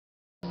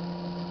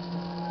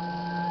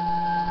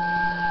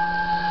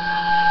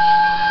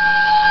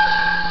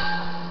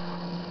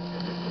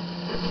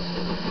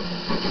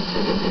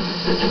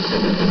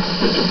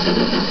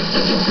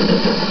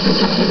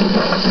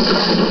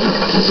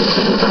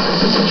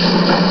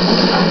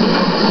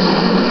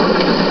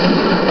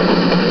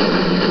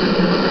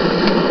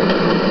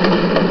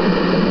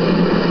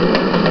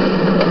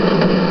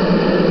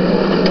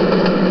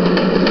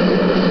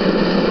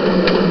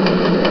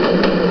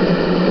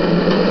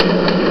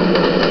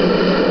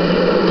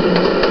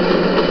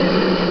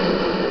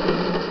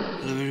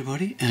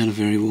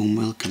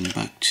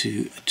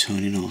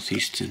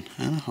southeastern,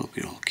 and I hope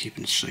you're all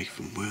keeping safe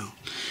and well.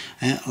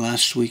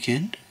 Last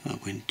weekend I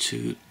went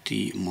to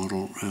the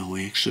model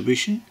railway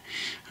exhibition,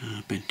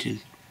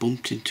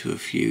 bumped into a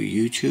few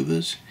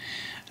YouTubers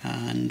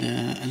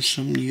and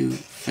some new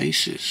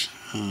faces.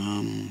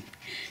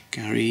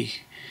 Gary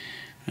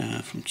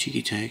from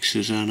Cheeky Tech,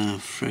 Susanna,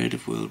 Fred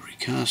of Wilbury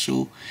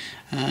Castle,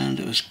 and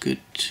it was good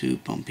to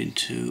bump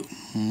into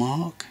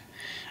Mark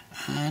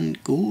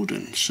and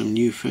Gordon, some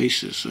new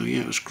faces. So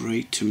yeah, it was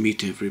great to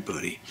meet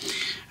everybody.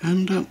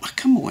 And I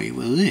come away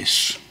with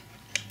this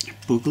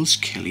Buggles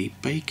Kelly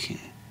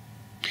Baking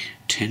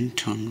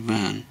 10-ton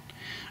van.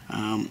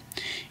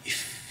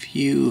 If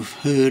you've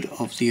heard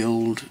of the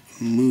old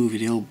movie,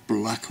 the old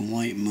black and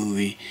white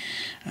movie,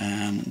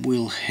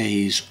 Will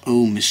Hayes'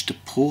 Oh Mr.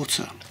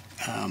 Porter,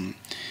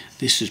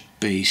 this is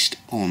based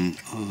on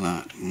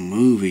that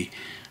movie.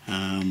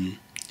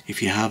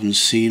 If you haven't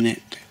seen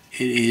it,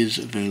 it is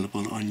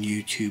available on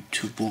YouTube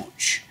to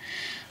watch.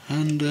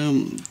 And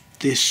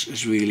this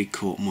has really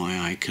caught my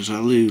eye because I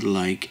do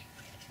like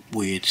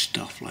weird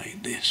stuff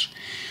like this.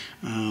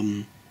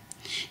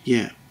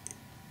 Yeah,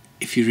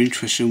 if you're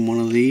interested in one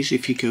of these,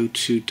 if you go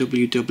to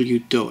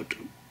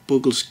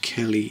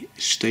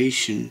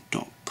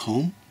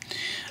www.buggleskellystation.com,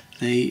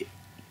 they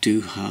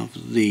do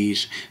have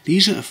these.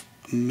 These are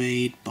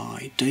made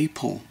by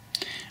Daypol,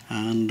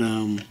 and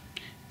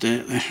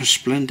they're a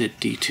splendid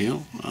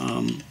detail,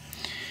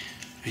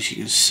 as you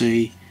can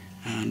see.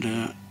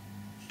 And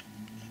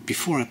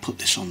before I put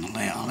this on the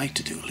layout, I like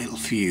to do a little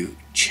few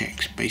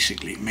checks.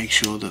 Basically make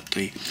sure that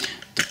the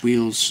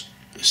wheels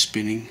are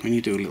spinning. When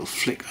you do a little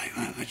flick like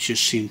that, that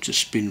just seems to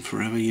spin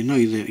forever. You know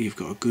that you've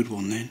got a good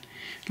one then.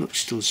 Look,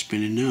 still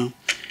spinning now,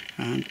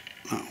 and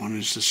that one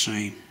is the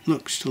same.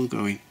 Look, still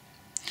going.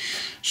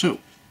 So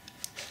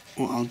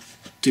what I'll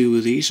do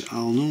with these,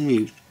 I'll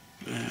normally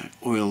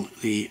oil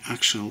the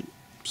actual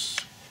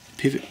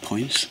pivot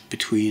points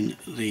between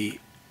the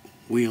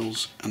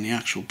wheels and the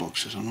actual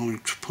boxes. I'll normally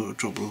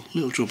put a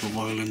little drop of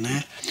oil in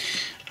there,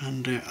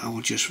 and I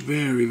will just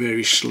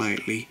very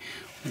slightly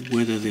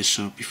weather this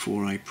up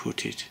before I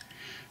put it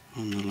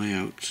on the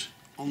layout.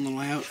 On the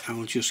layout I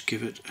will just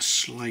give it a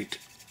slight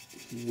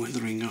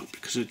weathering up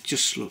because it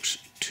just looks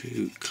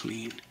too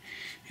clean.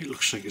 It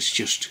looks like it's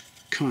just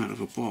come out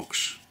of a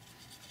box.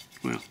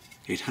 Well,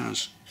 it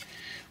has.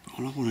 But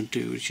all I want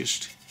to do is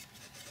just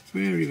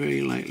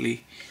very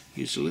lightly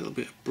use a little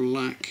bit of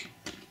black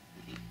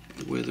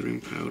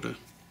weathering powder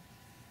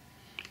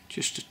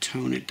just to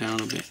tone it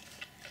down a bit,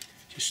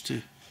 just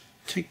to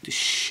take the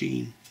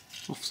sheen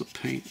off the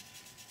paint,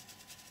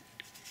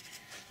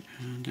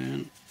 and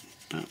then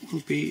that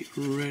will be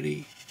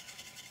ready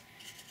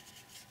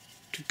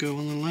to go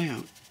on the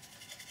layout.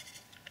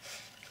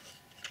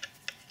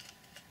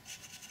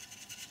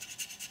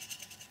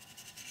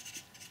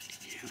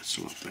 Yeah, that's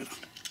a lot better.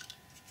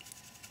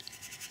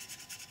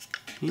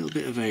 A little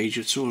bit of age,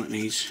 that's all it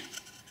needs.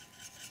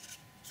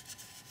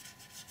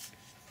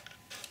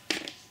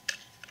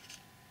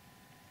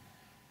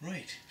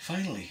 Right,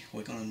 finally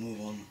we're going to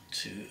move on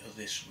to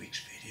this week's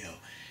video.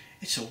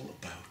 It's all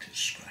about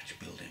scratch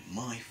building,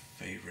 my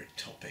favourite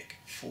topic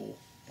for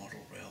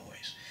model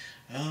railways.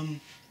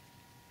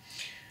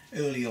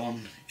 Early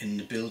on in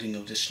the building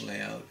of this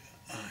layout,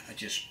 I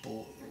just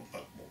bought,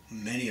 what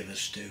many of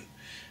us do,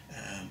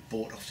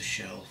 bought off the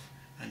shelf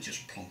and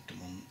just plonked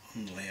them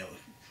on the layout,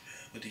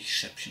 with the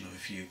exception of a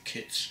few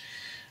kits,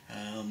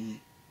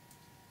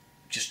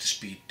 just to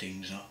speed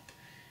things up,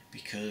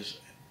 because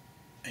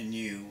I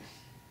knew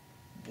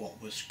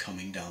what was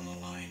coming down the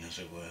line, as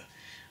it were,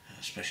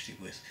 especially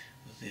with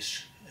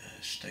this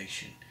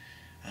station,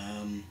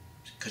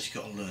 because you've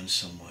got to learn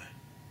somewhere,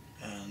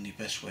 and the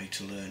best way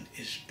to learn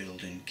is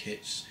building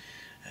kits,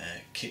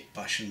 kit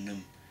bashing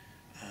them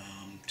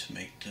to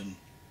make them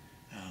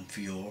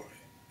for your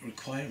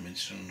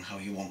requirements and how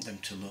you want them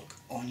to look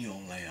on your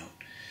layout.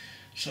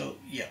 So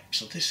yeah,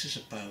 so this is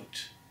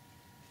about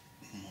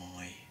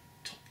my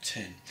top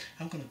 10.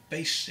 I'm going to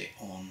base it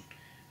on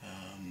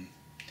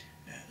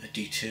the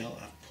detail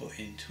I've put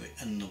into it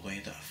and the way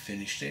that I've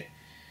finished it,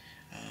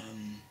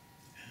 and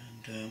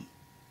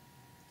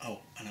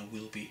I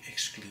will be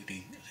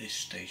excluding this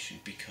station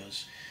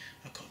because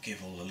I've got to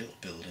give all the little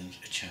buildings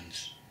a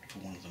chance for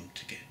one of them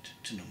to get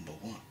to number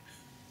 1,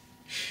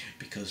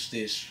 because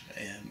this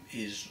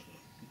is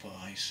what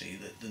I see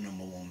that the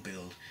number 1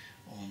 build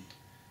on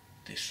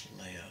this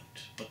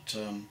layout. But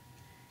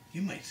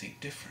you might think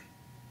different,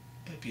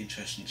 but it'd be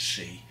interesting to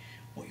see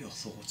what your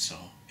thoughts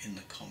are in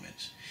the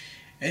comments.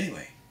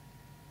 Anyway,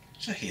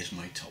 so here's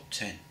my top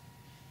 10.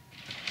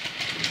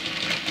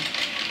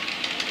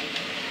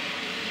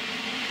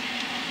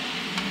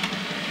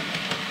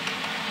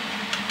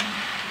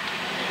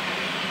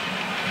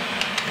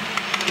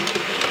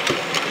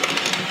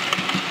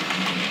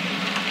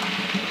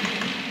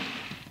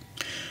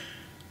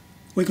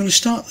 We're going to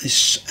start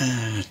this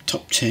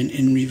top 10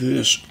 in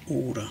reverse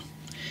order,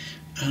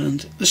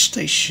 and the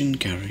station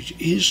garage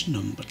is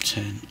number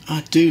 10.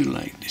 I do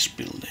like this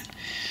building.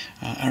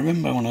 I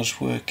remember when I was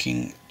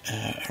working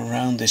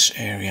around this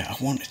area,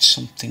 I wanted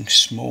something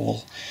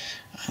small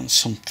and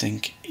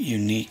something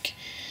unique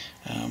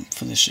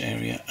for this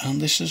area,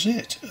 and this is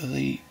it,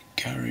 the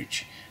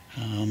garage.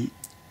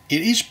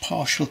 It is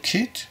partial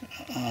kit.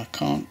 I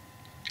can't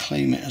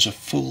claim it as a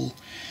full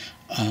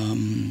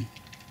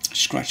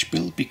scratch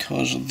build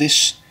because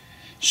this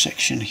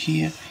section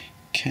here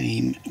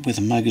came with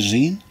a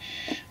magazine,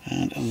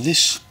 and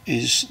this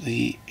is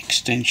the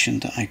extension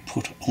that I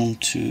put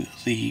onto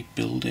the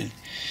building.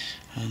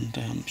 And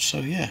so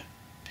yeah,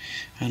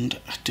 and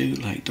I do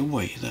like the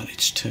way that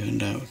it's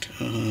turned out,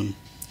 and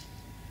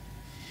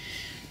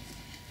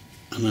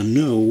I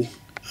know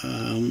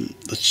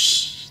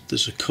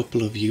there's a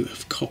couple of you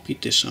have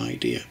copied this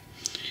idea,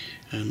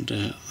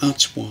 and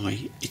that's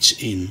why it's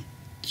in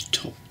the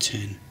top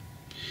 10.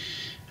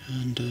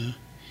 And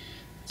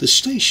the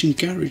station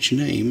garage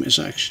name is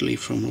actually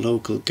from a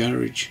local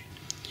garage.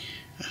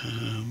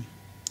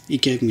 He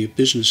gave me a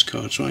business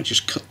card, so I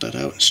just cut that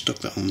out and stuck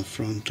that on the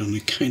front, and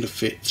it kind of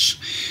fits.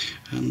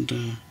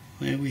 And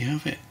there we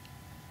have it.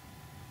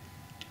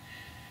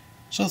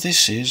 So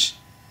this is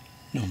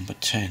number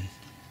 10.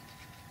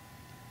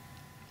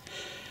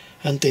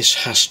 And this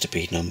has to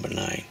be number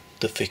 9,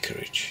 the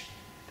vicarage.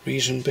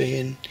 Reason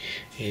being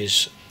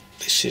is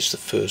this is the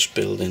first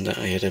building that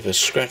I had ever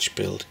scratch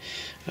built,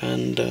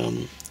 and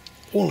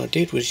all I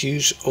did was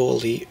use all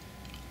the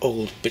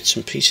old bits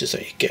and pieces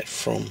that you get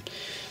from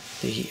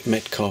the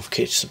Metcalf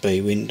kits, the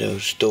bay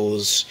windows,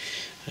 doors,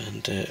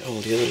 and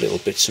all the other little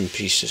bits and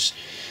pieces,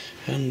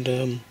 and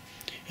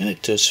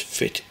it does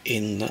fit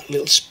in that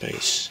little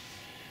space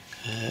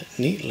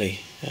neatly.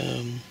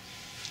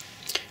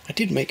 I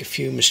did make a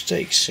few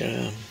mistakes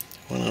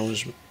when I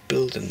was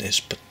building this,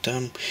 but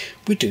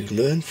we do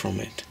learn from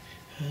it.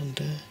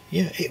 And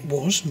yeah, it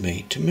was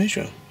made to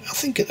measure. I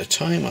think at the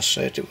time I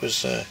said it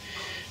was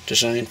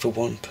designed for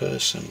one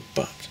person,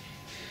 but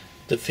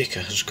the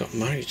vicar has got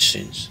married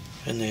since,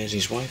 and there's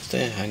his wife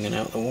there hanging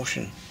out the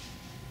washing.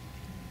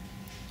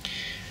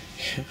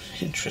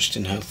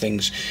 Interesting how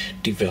things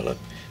develop,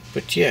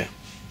 but yeah,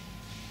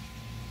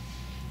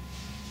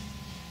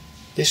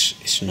 this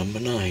is number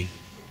 9.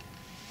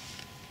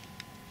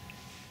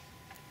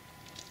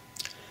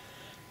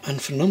 And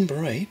for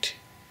number 8,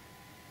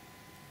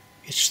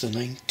 it's the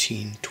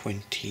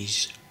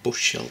 1920s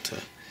bush shelter.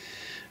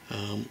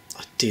 I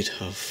did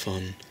have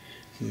fun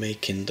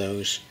making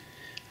those,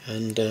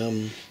 and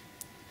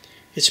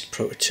it's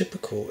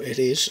prototypical. It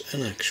is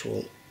an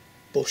actual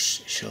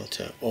bus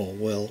shelter, or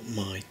well,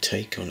 my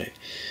take on it.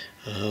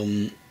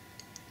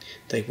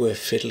 They were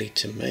fiddly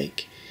to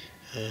make,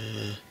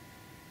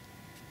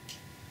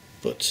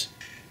 but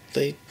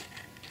they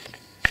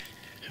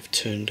have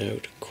turned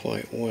out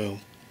quite well.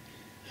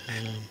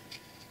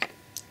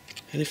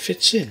 And it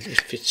fits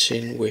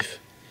in with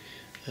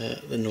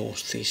the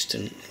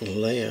northeastern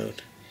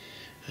layout,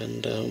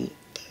 and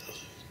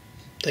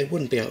they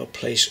wouldn't be out of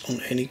place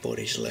on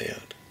anybody's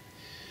layout.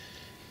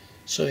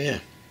 So yeah,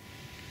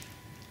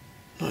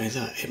 not only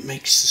that, it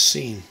makes the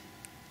scene.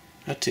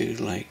 I do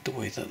like the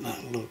way that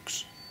that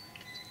looks.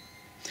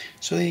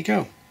 So there you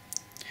go.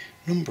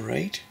 Number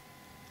 8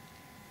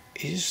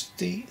 is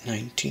the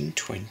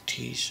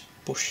 1920s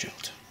bush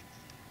shelter.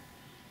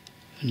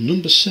 And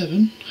number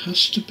 7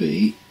 has to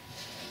be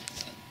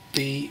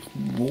the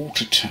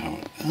water tower,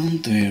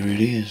 and there it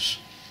is.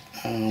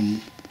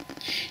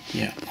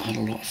 Yeah, I had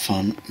a lot of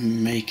fun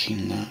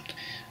making that,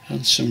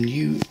 and some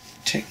new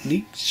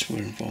techniques were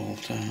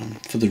involved.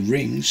 For the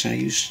rings I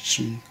used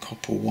some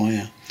copper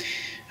wire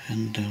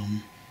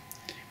and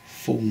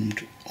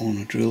formed on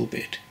a drill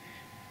bit,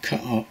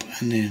 cut up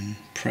and then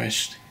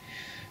pressed,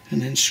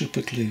 and then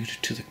super glued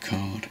to the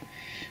card.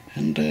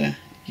 And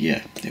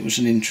yeah, it was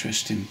an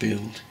interesting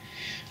build.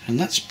 And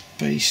that's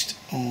based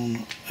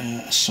on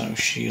a South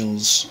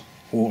Shields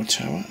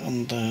water tower,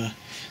 and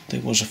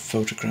there was a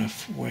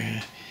photograph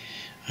where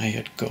I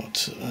had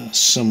got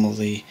some of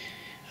the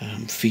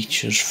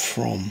features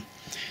from.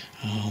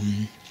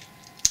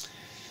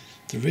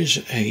 There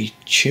is a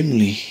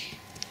chimney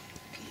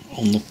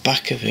on the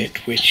back of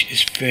it, which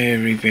is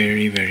very,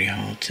 very, very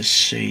hard to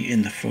see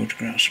in the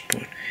photographs,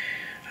 but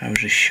I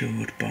was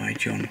assured by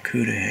John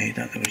Cudahy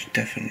that there was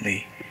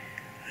definitely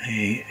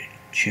a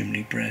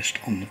chimney breast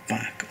on the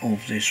back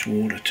of this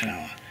water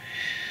tower.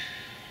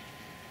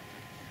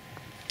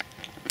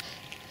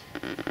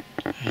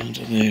 And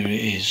there it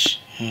is.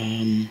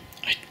 I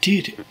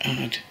did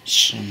add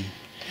some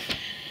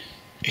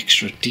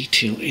extra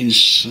detail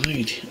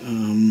inside.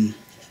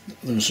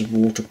 There was a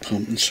water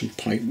pump and some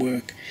pipe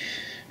work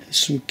and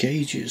some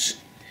gauges,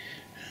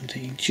 and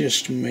you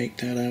just make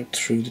that out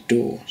through the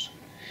doors.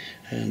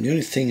 And the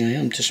only thing I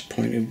am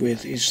disappointed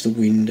with is the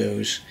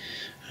windows.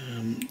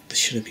 They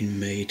should have been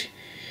made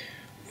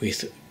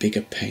with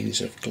bigger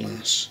panes of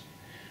glass,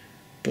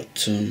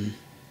 but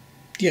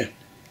yeah,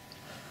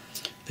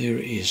 there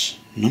it is,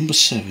 number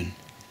 7,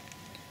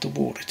 the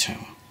water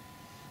tower.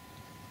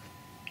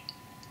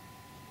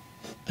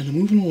 And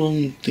moving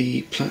along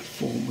the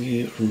platform,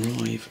 we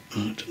arrive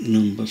at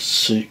number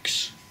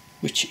 6,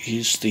 which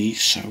is the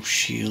South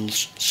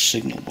Shields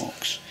signal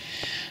box.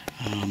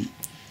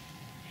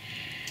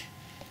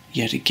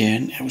 yet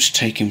again, it was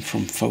taken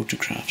from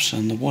photographs,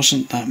 and there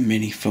wasn't that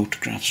many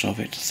photographs of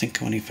it. I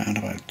think I only found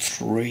about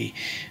 3,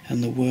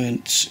 and there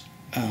weren't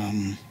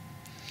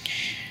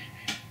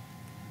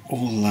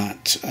all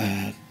that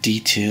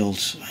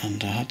detailed,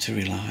 and I had to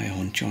rely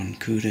on John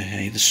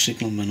Cudahy, the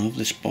signalman of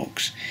this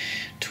box,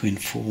 to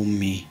inform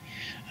me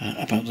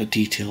about the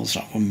details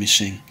that were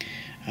missing.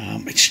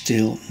 It's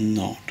still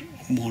not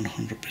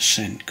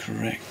 100%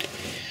 correct,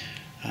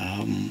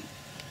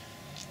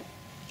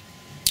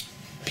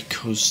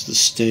 because the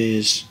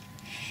stairs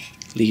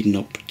leading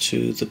up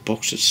to the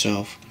box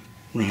itself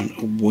ran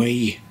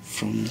away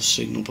from the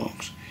signal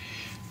box.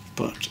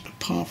 But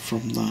apart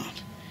from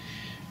that,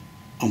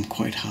 I'm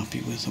quite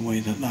happy with the way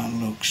that that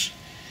looks,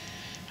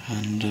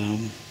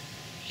 and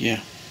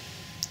yeah,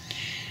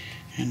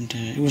 and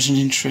it was an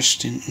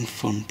interesting and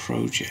fun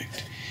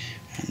project.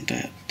 And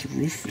the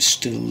roof is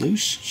still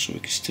loose, so we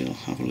can still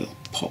have a little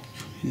pop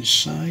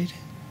inside,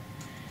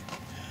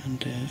 and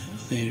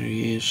there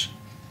he is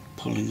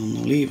pulling on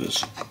the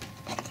levers.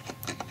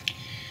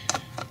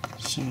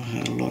 So I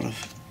had a lot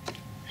of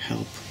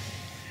help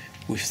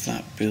with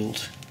that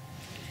build,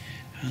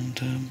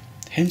 and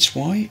hence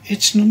why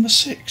it's number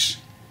 6.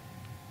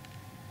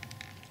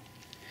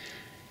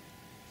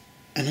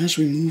 And as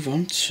we move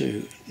on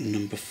to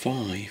number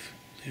 5,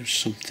 there's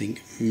something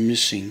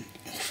missing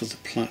off of the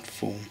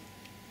platform.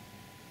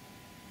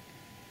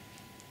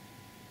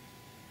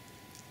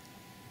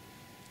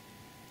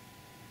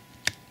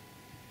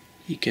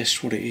 You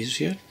guessed what it is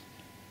yet?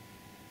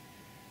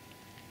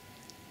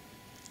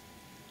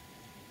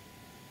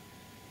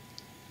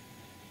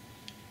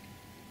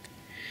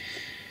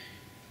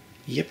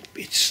 Yep,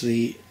 it's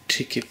the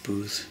ticket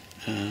booth.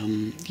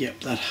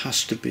 Yep, that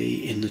has to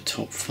be in the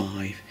top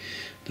 5.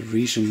 The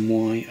reason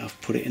why I've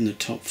put it in the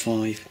top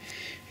 5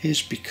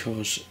 is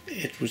because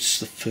it was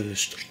the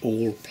first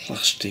all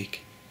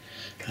plastic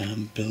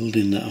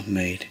building that I've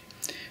made.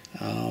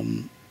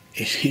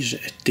 It is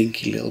a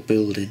dinky little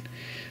building,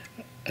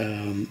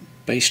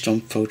 based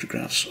on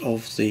photographs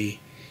of the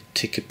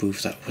ticket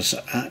booth that was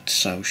at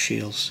South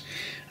Shields.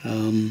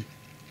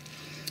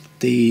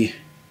 The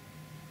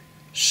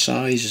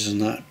sizes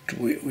and that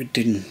we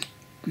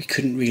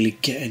couldn't really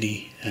get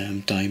any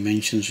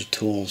dimensions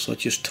at all, so I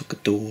just took a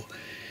door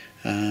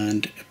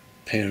and a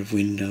pair of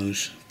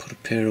windows, put a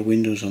pair of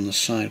windows on the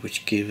side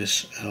which gave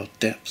us our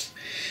depth,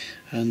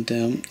 and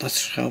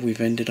that's how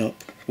we've ended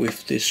up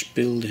with this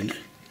building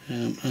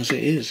as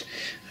it is.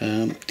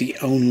 The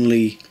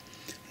only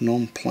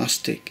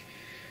non-plastic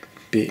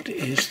bit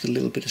is the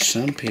little bit of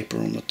sandpaper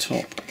on the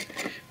top,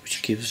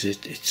 which gives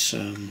it its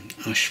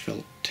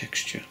asphalt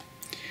texture.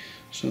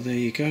 So there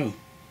you go.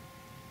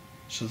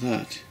 So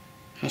that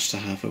has to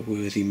have a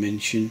worthy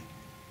mention,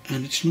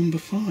 and it's number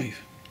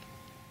 5.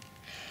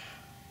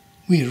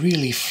 We're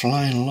really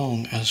flying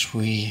along as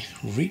we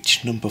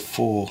reach number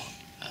 4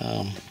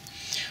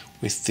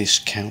 with this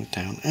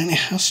countdown, and it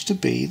has to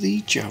be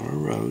the Jarrow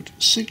Road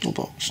signal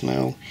box.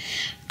 Now,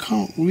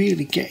 can't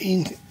really get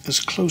in as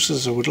close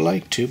as I would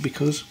like to,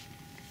 because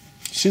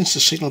since the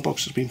signal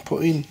box has been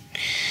put in,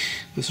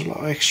 there's a lot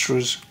of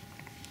extras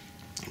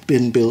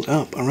been built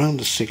up around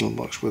the signal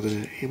box with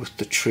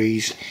the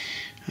trees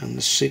and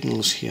the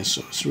signals here,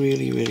 so it's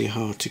really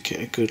hard to get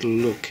a good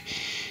look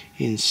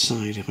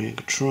inside. I mean, I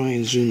could try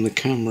and zoom the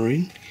camera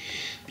in,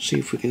 see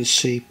if we can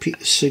see Pete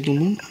the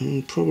signalman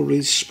and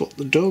probably spot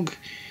the dog,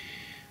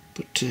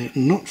 but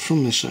not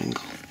from this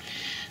angle.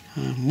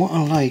 What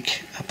I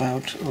like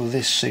about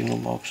this signal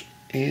box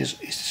is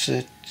it's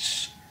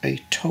a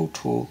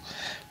total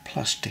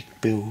plastic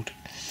build.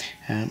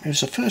 It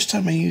was the first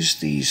time I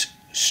used these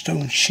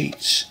stone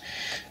sheets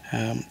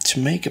to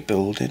make a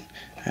building,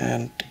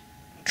 and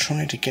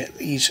trying to get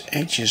these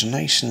edges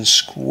nice and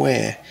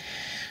square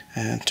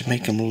and to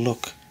make them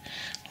look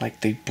like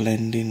they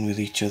blend in with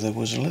each other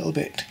was a little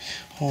bit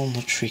on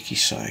the tricky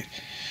side.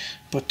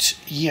 But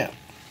yeah,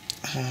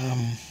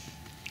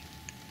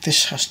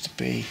 this has to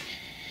be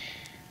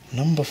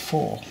number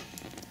 4,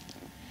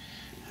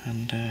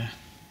 and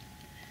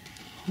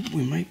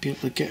we might be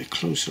able to get a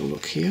closer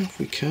look here if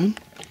we can.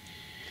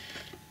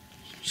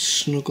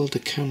 Snuggle the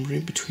camera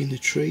in between the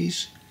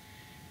trees,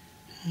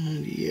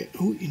 and yeah,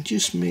 oh, you can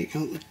just make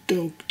out the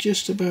dog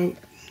just about.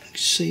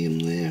 See him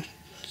there,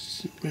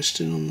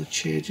 resting on the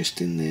chair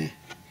just in there.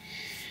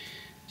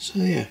 So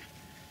yeah,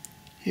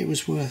 it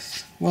was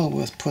well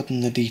worth putting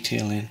the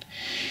detail in,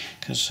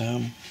 because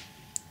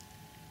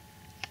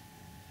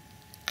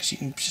you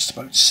can just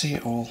about see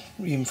it all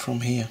even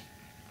from here.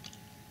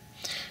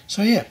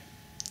 So yeah,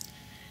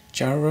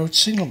 Jarrow Road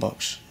signal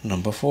box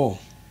number 4.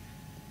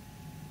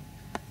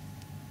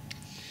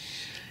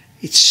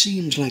 It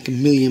seems like a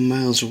million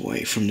miles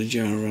away from the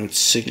Jarrow Road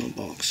signal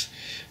box,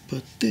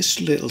 but this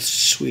little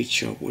sweet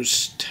shop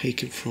was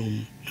taken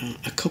from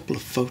a couple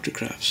of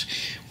photographs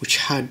which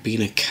had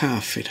been a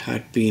cafe, it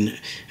had been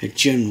a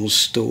general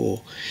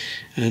store,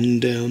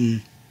 and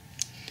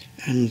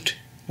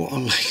what I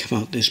like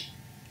about this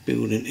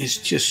building is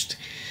just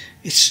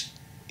its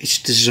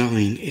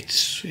design,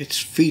 its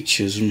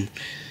features, and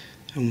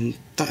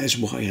that is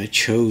why I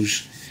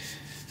chose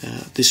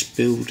this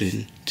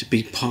building to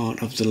be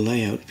part of the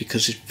layout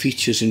because it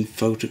features in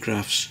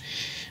photographs,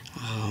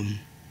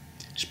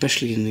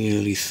 especially in the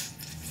early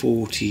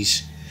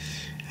 40s,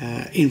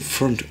 in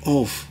front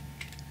of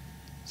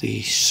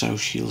the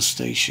South Shields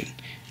station,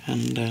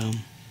 and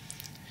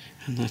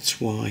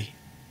that's why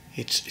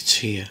it's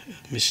here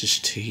at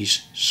Mrs.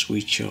 T's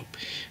sweet shop,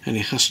 and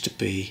it has to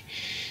be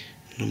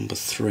number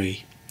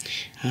 3.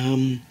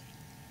 The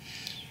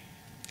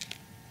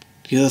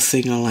other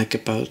thing I like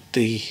about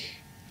the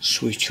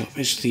sweet shop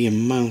is the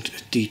amount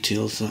of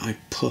details that I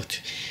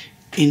put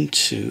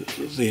into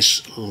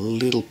this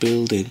little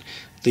building.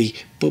 The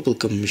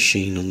bubblegum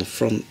machine on the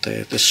front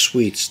there, the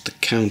sweets, the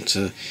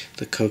counter,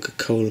 the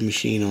Coca-Cola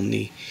machine on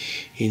the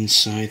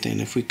inside. Then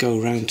if we go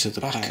round to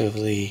the back of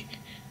the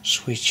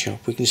sweet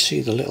shop, we can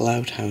see the little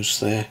outhouse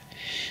there,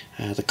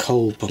 the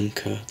coal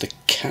bunker, the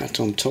cat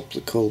on top of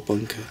the coal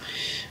bunker,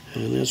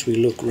 and as we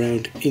look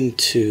round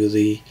into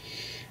the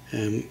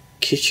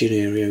kitchen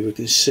area, we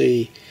can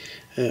see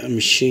a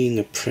machine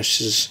that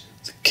presses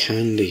the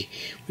candy.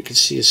 We can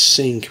see a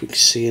sink, we can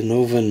see an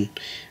oven,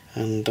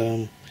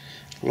 and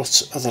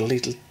lots of other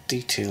little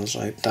details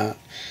like that.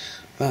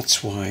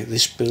 That's why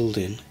this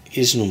building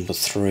is number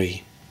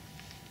 3.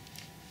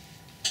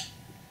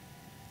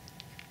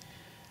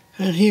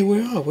 And here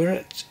we are, we're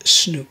at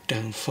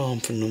Snookdown Farm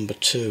for number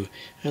 2,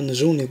 and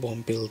there's only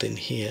one building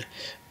here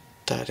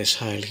that is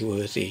highly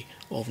worthy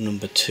of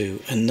number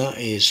 2, and that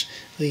is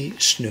the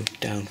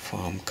Snookdown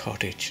Farm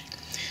Cottage.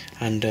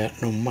 And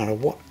no matter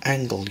what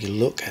angle you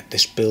look at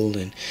this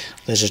building,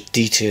 there's a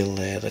detail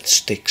there that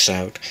sticks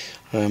out.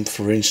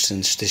 For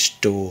instance, this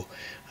door,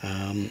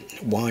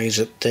 why is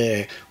it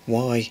there?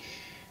 Why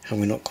have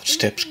we not got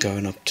steps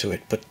going up to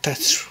it? But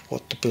that's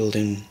what the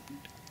building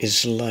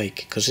is like,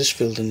 because this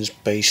building is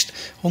based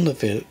on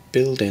the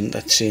building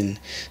that's in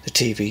the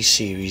TV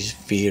series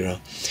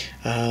Vera.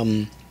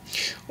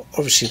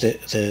 Obviously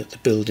the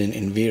building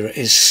in Vera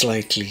is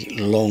slightly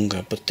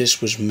longer, but this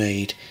was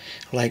made,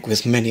 like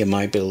with many of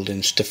my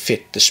buildings, to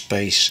fit the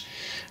space,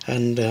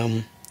 and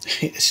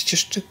it's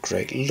just a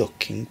great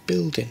looking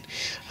building.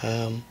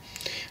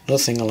 Another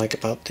thing I like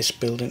about this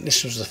building,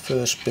 this was the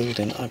first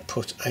building I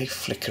put a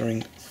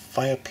flickering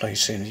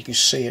fireplace in. You can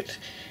see it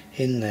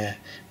in there.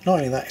 Not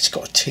only that, it's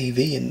got a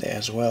TV in there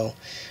as well,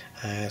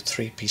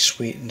 3-piece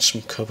suite and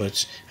some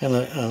cupboards, and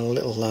a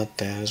little lad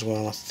there as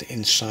well at the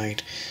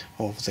inside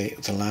of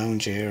the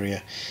lounge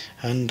area.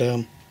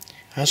 And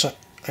as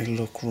I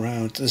look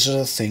round, there's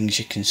other things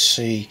you can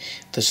see.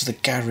 There's the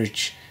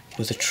garage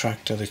with a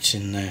tractor that's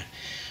in there.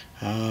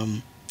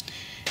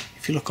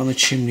 If you look on the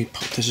chimney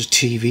pot, there's a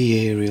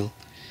TV aerial.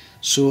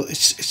 So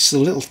it's the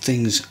little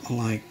things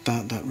like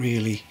that that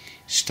really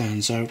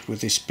stands out with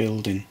this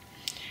building,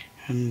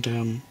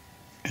 and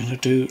I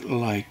do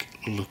like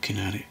looking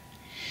at it.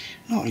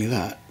 Not only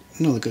that,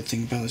 another good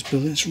thing about this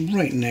building, it's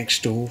right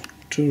next door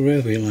to a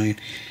railway line,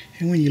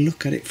 and when you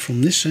look at it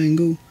from this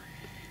angle,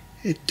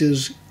 it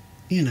does,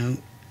 you know,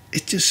 you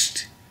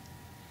just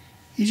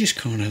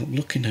can't help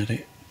looking at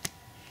it.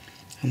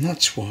 And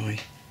that's why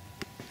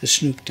the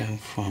Snookdown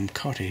Farm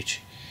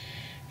Cottage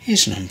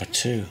is number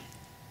 2.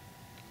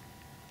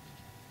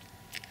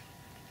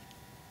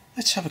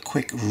 Let's have a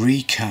quick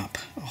recap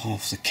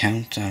of the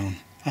countdown.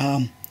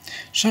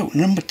 So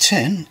number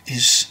 10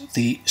 is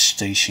the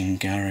station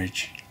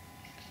garage.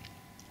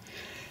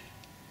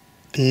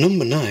 And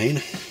number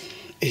 9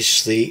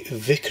 is the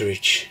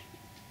vicarage.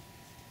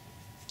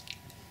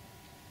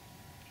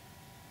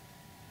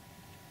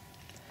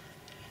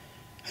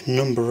 And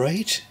number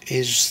 8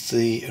 is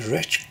the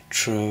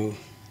retro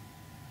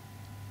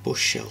bus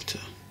shelter.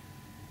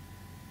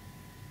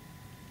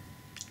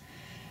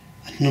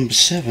 And number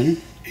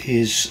 7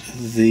 is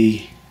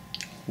the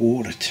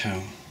water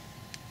tower.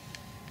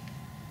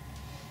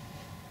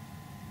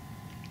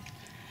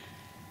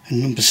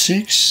 And number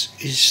 6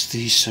 is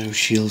the South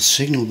Shields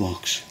signal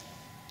box.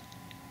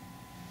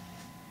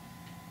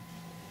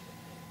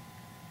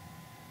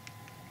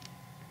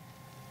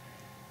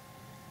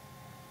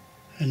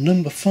 And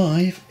number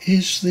 5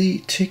 is the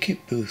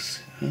ticket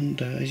booth, and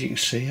as you can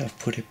see, I've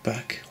put it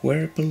back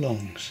where it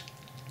belongs,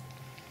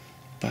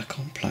 back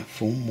on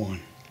platform 1.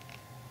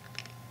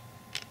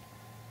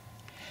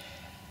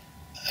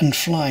 And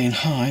flying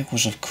high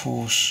was, of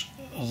course,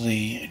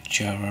 the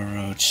Jarrow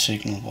Road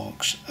signal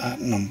box at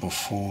number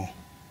 4.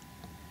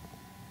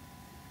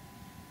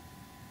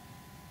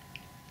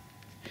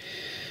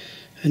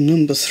 And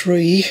number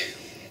 3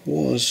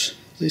 was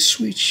the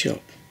sweet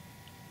shop,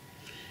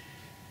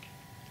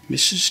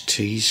 Mrs.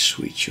 T's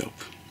sweet shop.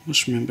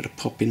 Must remember to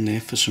pop in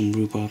there for some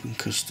rhubarb and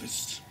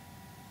custards.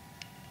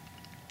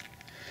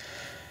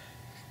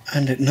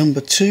 And at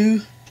number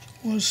 2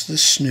 was the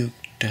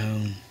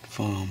Snookdown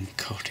Farm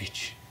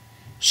Cottage.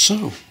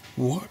 So,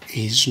 what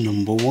is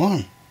number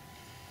 1?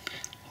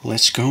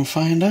 Let's go and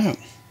find out.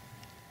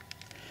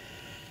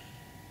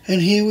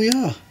 And here we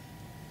are,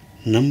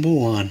 number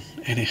 1,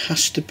 and it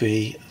has to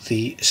be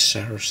the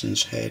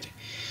Saracen's Head.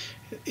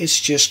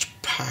 It's just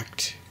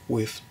packed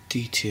with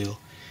detail,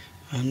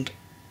 and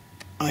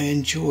I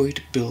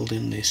enjoyed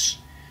building this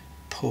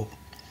pub.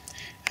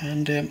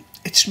 and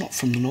it's not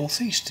from the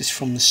northeast, it's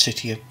from the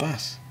city of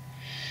Bath.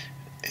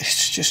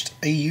 It's just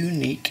a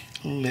unique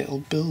little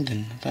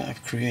building that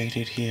I've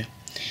created here,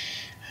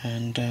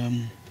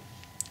 and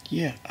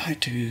yeah, I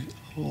do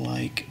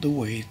like the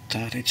way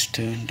that it's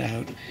turned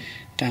out,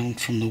 down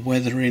from the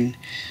weathering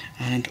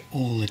and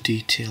all the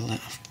detail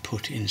that I've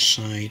put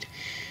inside,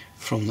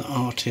 from the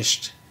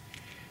artist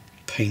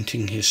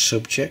painting his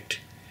subject.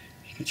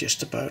 You can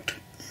just about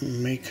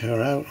make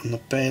her out on the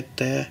bed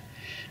there.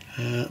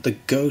 The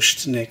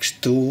ghost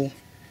next door,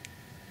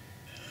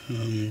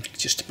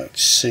 just about to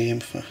see him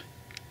if I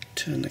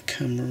turn the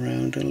camera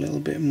around a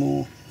little bit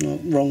more. No,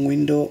 wrong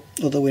window,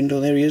 other window,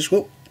 there he is.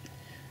 Whoop,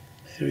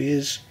 there he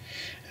is.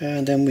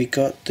 And then we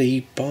got the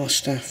bar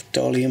staff,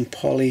 Dolly and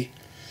Polly,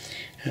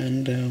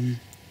 and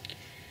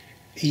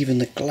even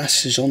the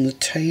glasses on the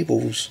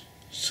tables.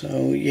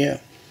 So yeah,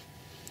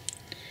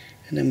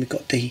 and then we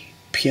got the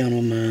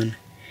piano man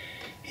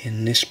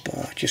in this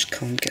bar. Just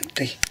can't get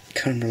the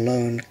camera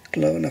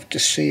low enough to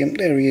see him.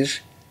 There he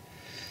is.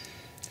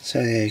 So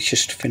yeah, he's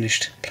just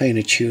finished playing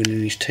a tune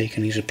and he's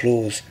taking his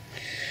applause.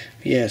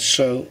 Yeah,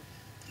 so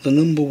the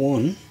number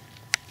one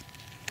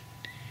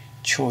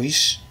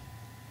choice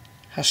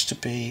has to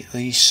be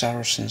the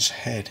Saracen's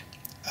Head.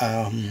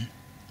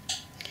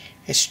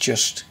 It's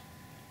just,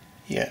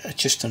 yeah,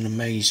 just an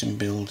amazing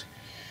build.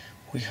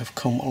 We have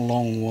come a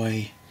long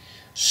way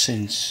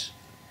since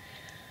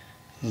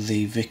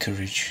the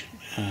vicarage,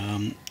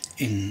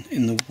 in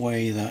the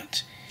way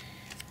that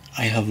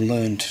I have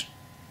learned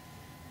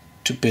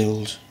to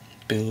build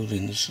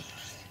buildings,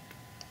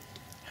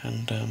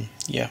 and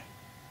yeah,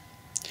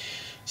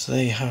 so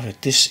there you have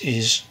it. This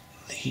is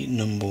the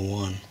number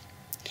one.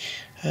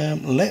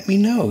 Let me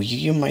know,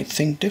 you might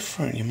think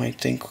different, you might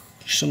think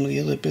some of the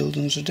other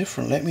buildings are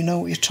different. Let me know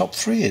what your top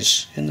three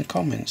is in the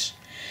comments.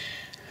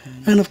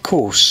 And of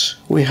course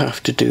we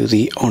have to do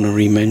the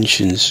honorary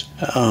mentions.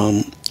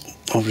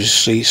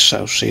 Obviously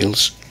South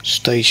Shields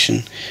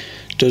Station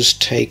does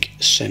take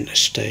centre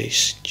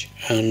stage,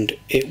 and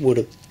it would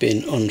have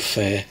been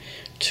unfair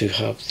to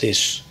have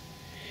this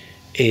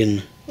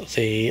in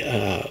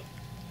the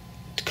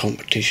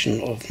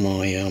competition of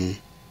my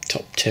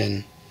top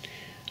 10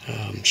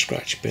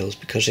 scratch builds,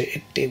 because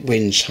it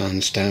wins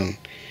hands down,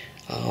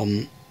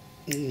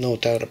 no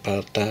doubt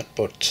about that.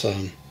 But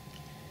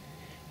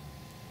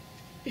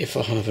if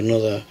I have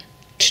another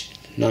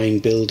 9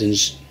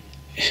 buildings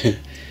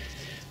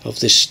of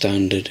this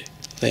standard,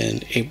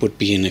 then it would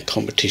be in a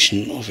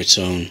competition of its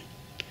own.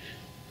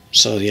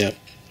 So yeah,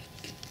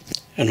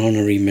 an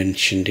honorary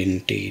mention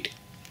indeed.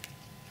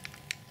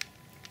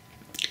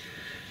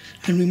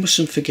 And we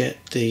mustn't forget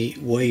the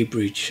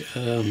Weybridge,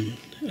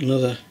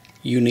 another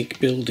unique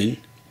building.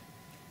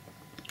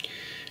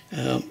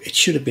 It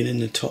should have been in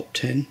the top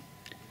 10,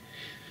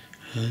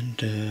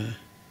 and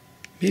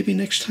maybe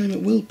next time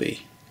it will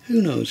be.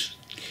 Who knows?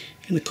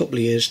 In a couple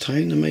of years'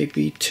 time there may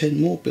be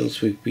 10 more builds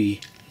we'll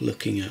be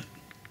looking at.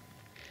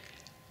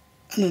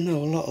 And I know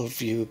a lot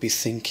of you will be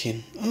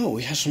thinking, oh,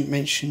 he hasn't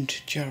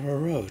mentioned Jarrow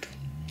Road.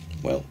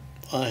 Well,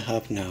 I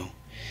have now.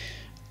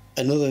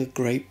 Another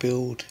great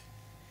build,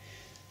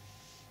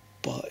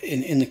 but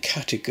in the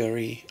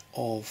category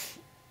of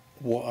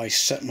what I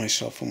set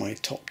myself for my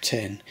top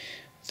 10,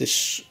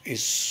 this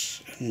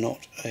is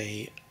not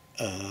a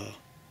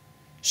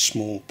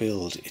small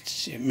build.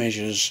 It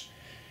measures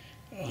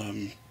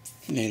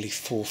nearly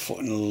 4 foot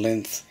in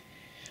length,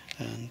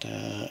 and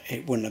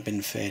it wouldn't have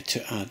been fair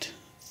to add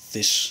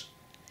this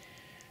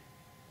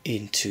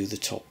into the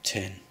top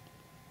 10.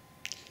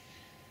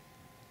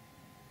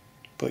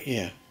 But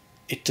yeah,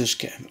 it does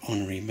get an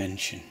honorary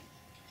mention.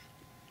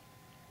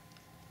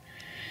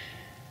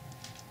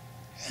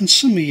 And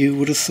some of you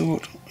would have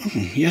thought, oh,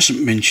 he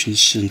hasn't mentioned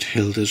St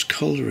Hilda's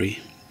Colliery.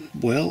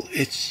 Well,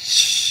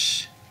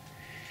 it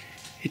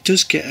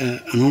does get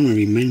an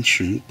honorary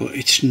mention, but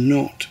it's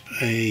not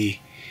a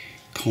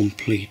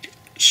complete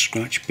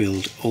scratch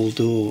build,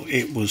 although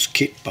it was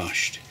kit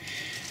bashed.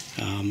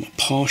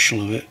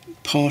 Partial of it,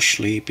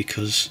 partially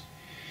because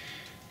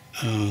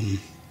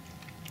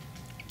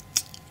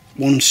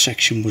one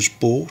section was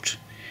bought,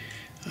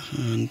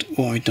 and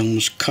what I done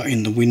was cut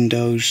in the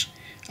windows,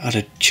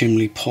 added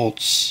chimney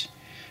pots,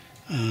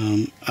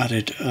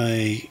 added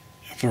a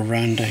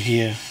veranda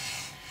here,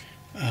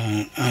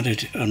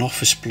 added an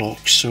office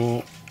block.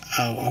 So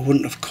I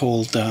wouldn't have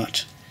called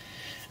that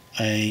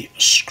a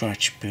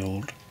scratch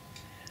build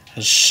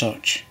as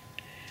such.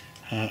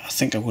 I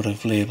think I would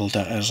have labelled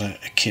that as a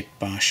kit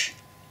bash,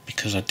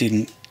 because I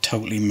didn't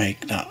totally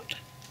make that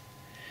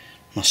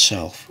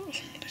myself.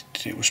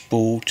 It was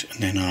bought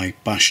and then I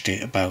bashed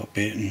it about a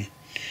bit, and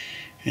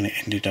it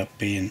ended up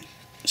being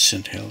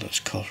St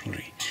Hilda's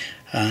Colliery.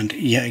 And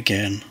yet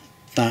again,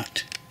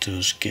 that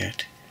does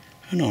get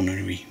an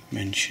honorary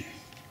mention.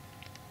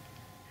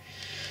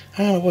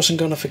 And I wasn't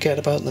going to forget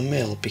about the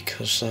mill,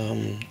 because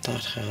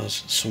that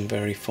has some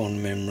very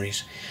fond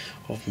memories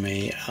of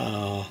me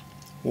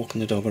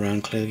walking the dog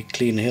around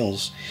clean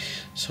hills,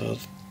 so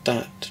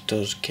that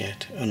does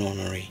get an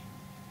honorary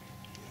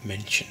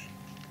mention.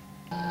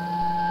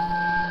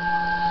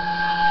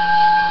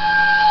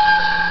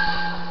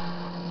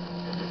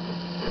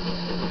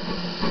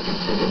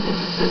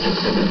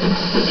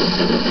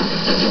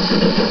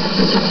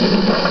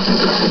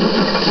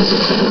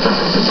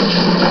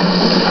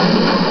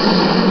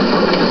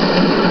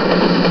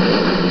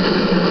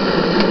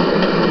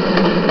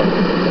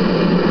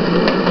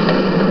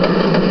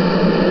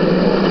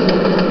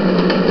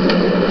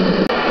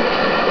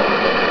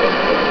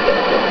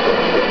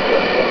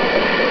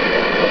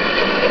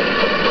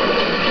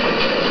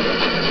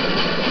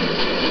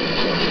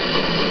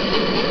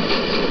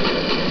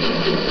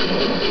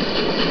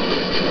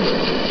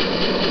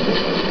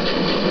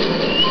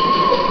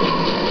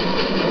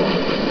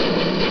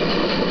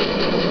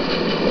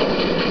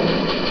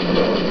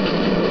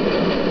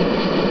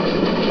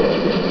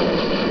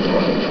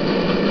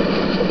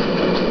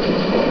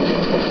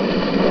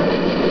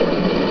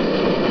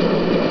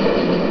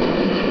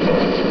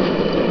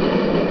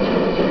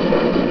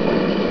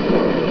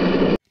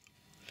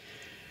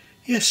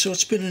 Yes, so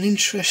it's been an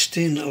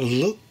interesting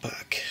look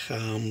back,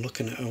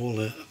 looking at all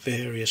the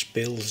various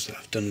builds that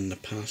I've done in the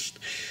past,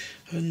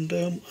 and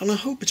I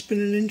hope it's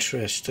been an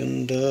interest,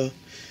 and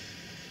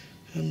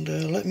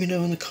let me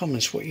know in the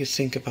comments what you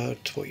think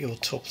about what your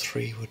top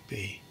 3 would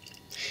be.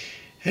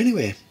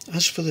 Anyway,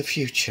 as for the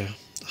future,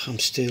 I'm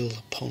still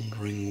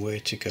pondering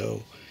where to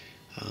go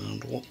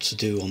and what to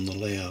do on the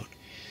layout,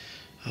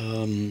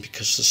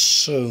 because there's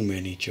so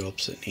many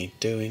jobs that need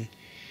doing,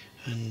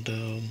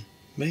 and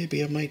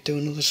maybe I might do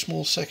another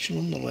small section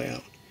on the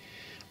layout.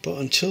 But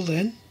until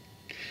then,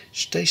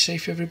 stay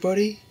safe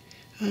everybody,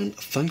 and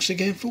thanks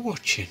again for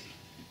watching.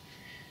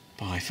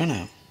 Bye for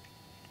now.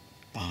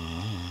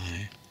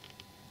 Bye.